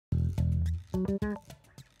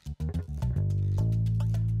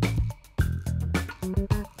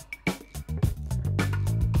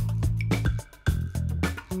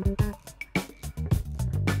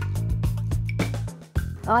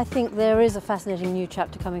I think there is a fascinating new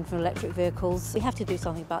chapter coming from electric vehicles. We have to do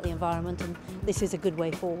something about the environment, and this is a good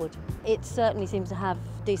way forward. It certainly seems to have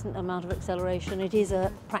a decent amount of acceleration. It is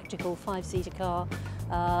a practical 5-seater car,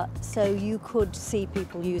 so you could see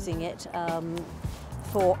people using it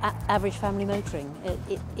for average family motoring.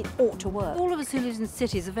 It ought to work. All of us who live in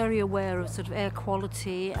cities are very aware of sort of air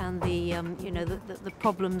quality and the the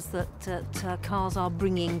problems that cars are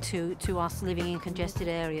bringing to us living in congested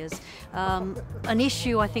areas. An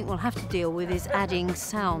issue I think we'll have to deal with is adding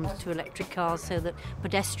sound to electric cars so that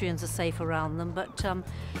pedestrians are safe around them. But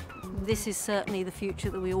this is certainly the future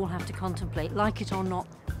that we all have to contemplate. Like it or not,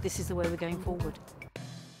 this is the way we're going forward.